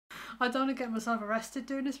I don't want to get myself arrested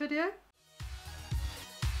doing this video.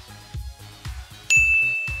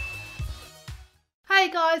 Hey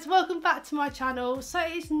guys, welcome back to my channel. So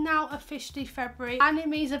it is now officially February and it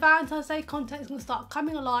means the Valentine's Day content is going to start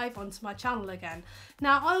coming alive onto my channel again.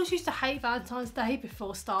 Now I always used to hate Valentine's Day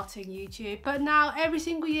before starting YouTube, but now every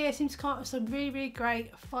single year I seem to come up with some really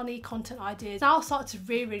great funny content ideas. Now I'll start to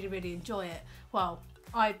really enjoy it. Well,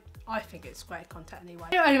 I think it's great content anyway.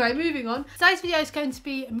 Anyway, moving on. Today's video is going to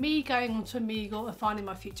be me going onto Omegle and finding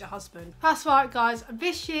my future husband. That's right guys,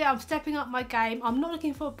 this year I'm stepping up my game. I'm not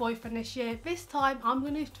looking for a boyfriend this year. This time I'm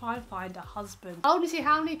going to try and find a husband. I want to see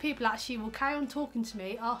how many people actually will carry on talking to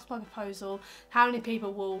me, ask my proposal, how many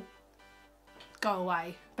people will go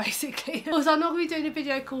away, basically. Also, I'm not going to be doing a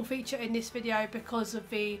video call feature in this video because of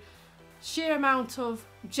the sheer amount of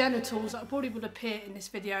genitals that probably will appear in this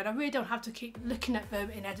video, and I really don't have to keep looking at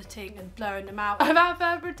them in editing and blurring them out. Without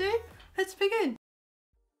further ado, let's begin.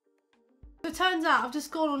 So it turns out I've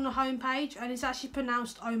just gone on the home page and it's actually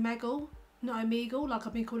pronounced OMEGLE, not Omegle like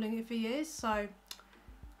I've been calling it for years, so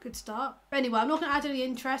good start. Anyway, I'm not going to add any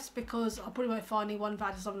interest because I probably won't find anyone if I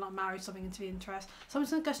add something like married, something into the interest. So I'm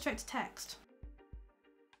just going to go straight to text.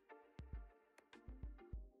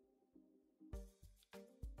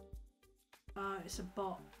 It's a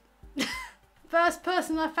bot. First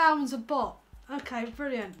person I found was a bot. Okay,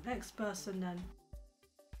 brilliant. Next person then.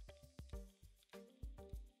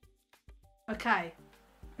 Okay,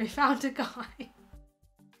 we found a guy.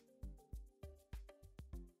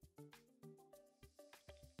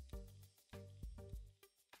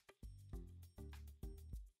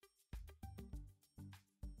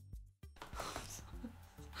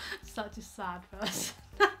 Such a sad person.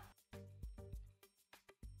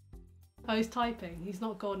 Oh, he's typing. He's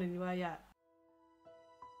not gone anywhere yet.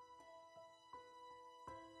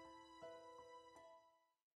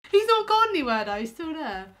 He's not gone anywhere though, he's still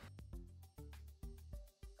there.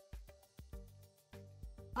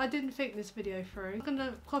 I didn't think this video through. I'm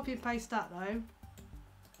gonna copy and paste that though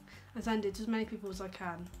and send it to as many people as I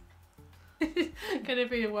can. It's gonna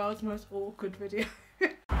be the world's most awkward video.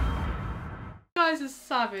 Guys are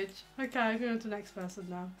savage. Okay, I'm going to the next person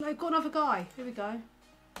now. I've got another guy. Here we go.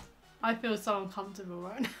 I feel so uncomfortable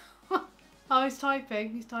right now. Oh, he's typing.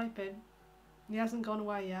 He's typing. He hasn't gone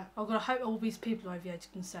away yet. Oh god, I hope all these people are over the age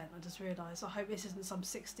of consent. I just realised. I hope this isn't some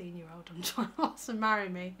 16-year-old I'm trying to ask to marry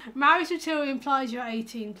me. Marriage material implies you're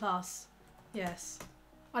 18 plus. Yes.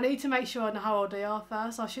 I need to make sure I know how old they are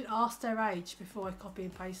first. I should ask their age before I copy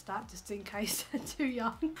and paste that, just in case they're too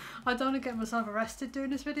young. I don't want to get myself arrested doing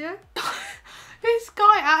this video. This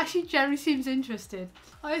guy actually generally seems interested.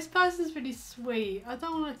 Oh, this person's really sweet. I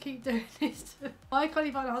don't want to keep doing this. Why can't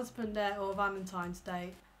you find a husband there or a Valentine's Day?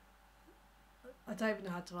 I don't even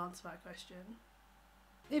know how to answer that question.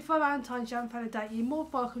 If for Valentine's you haven't found a date, you're more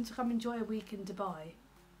welcome to come enjoy a week in Dubai.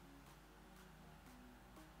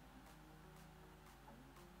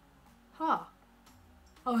 Huh.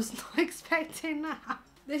 I was not expecting that.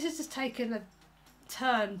 This has just taken a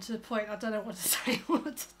turn to the point I don't know what to say or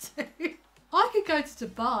what to do. I could go to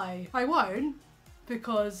Dubai. I won't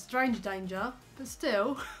because stranger danger, but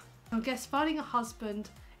still. I guess finding a husband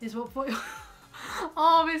is what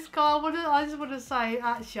oh, this guy, I just want to say,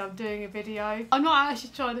 actually I'm doing a video. I'm not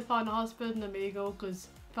actually trying to find a husband in Omegle because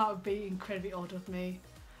that would be incredibly odd of me.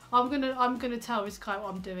 I'm gonna tell this guy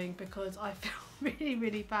what I'm doing because I feel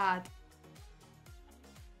really bad.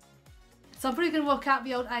 So I'm probably going to work out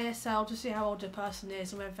the old ASL to see how old the person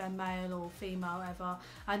is and whether they're male or female, whatever,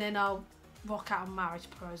 and then I'll rock out a marriage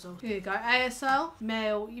proposal. Here you go. ASL,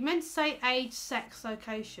 male. You meant to say age, sex,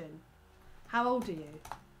 location. How old are you?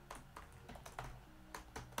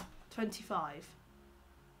 25.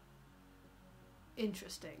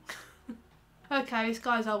 Interesting. Okay, this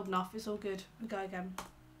guy's old enough. It's all good. We go again.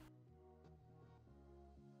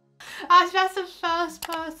 Actually, that's the first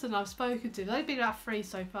person I've spoken to. There's only been about 3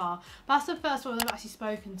 so far. But that's the first one I've actually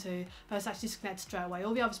spoken to. But it's actually disconnected straight away.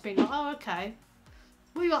 All the others been like, oh, okay.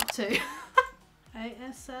 What are you up to?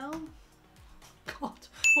 ASL? God,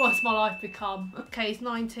 what's my life become? Okay, he's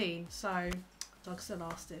 19, so I can still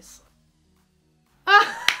ask this.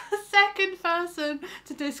 Second person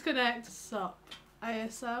to disconnect. Sup?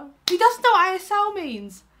 ASL? He doesn't know what ASL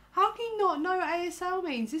means. How can you not know what ASL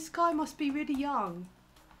means? This guy must be really young.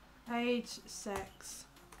 Age, sex.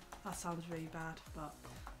 That sounds really bad, but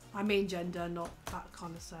I mean gender, not that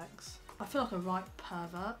kind of sex. I feel like a right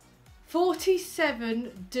pervert.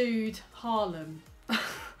 47 dude Harlem.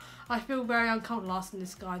 I feel very uncomfortable asking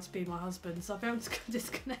this guy to be my husband, so I think I'm just gonna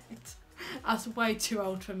disconnect. That's way too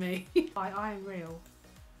old for me. Hi, I am real.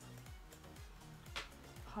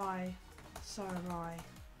 Hi, so am I.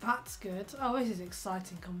 That's good. Oh, this is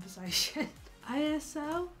exciting conversation.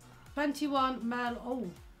 ASL 21 male. Oh,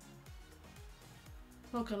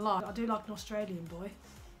 not gonna lie, I do like an Australian boy.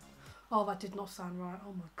 Oh, that did not sound right.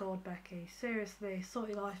 Oh my god, Becky, seriously, sort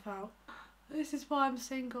your life out. This is why I'm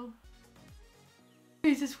single.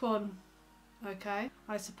 Who's this one? Okay,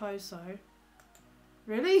 I suppose so.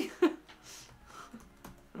 Really?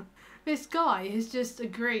 This guy has just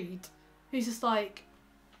agreed. He's just like,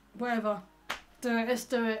 whatever, do it, let's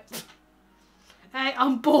do it. Hey,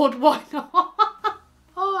 I'm bored, why not?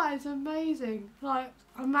 Oh, that is amazing. Like,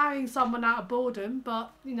 I'm marrying someone out of boredom,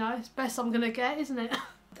 but, you know, it's best I'm going to get, isn't it?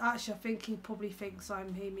 Actually, I think he probably thinks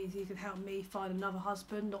he means he can help me find another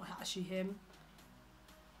husband, not actually him.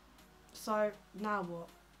 So, now what?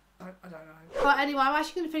 I don't know. But anyway, I'm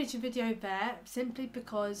actually going to finish the video there, simply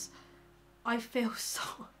because I feel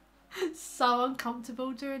so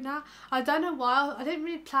uncomfortable doing that. I don't know why. I didn't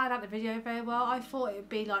really plan out the video very well. I thought it would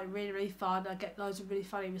be like really fun. I'd get loads of really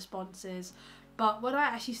funny responses. But when I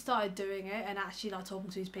actually started doing it and actually like talking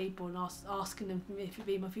to these people and asking them if it'd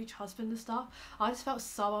be my future husband and stuff, I just felt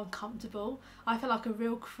so uncomfortable. I felt like a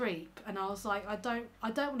real creep, and I was like, I don't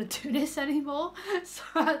want to do this anymore.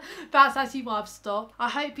 So that's actually why I've stopped. I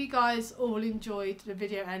hope you guys all enjoyed the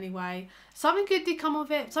video anyway. Something good did come of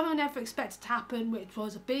it. Something I never expected to happen, which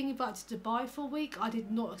was being invited to Dubai for a week. I did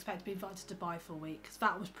not expect to be invited to Dubai for a week, because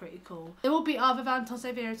that was pretty cool. There will be other Valentine's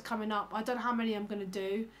Day videos coming up. I don't know how many I'm going to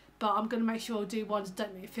do, but I'm going to make sure I'll do ones that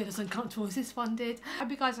don't make me feel as uncomfortable as this one did. I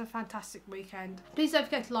hope you guys have a fantastic weekend. Please don't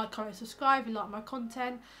forget to like, comment, subscribe if you like my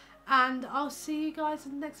content. And I'll see you guys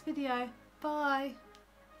in the next video. Bye.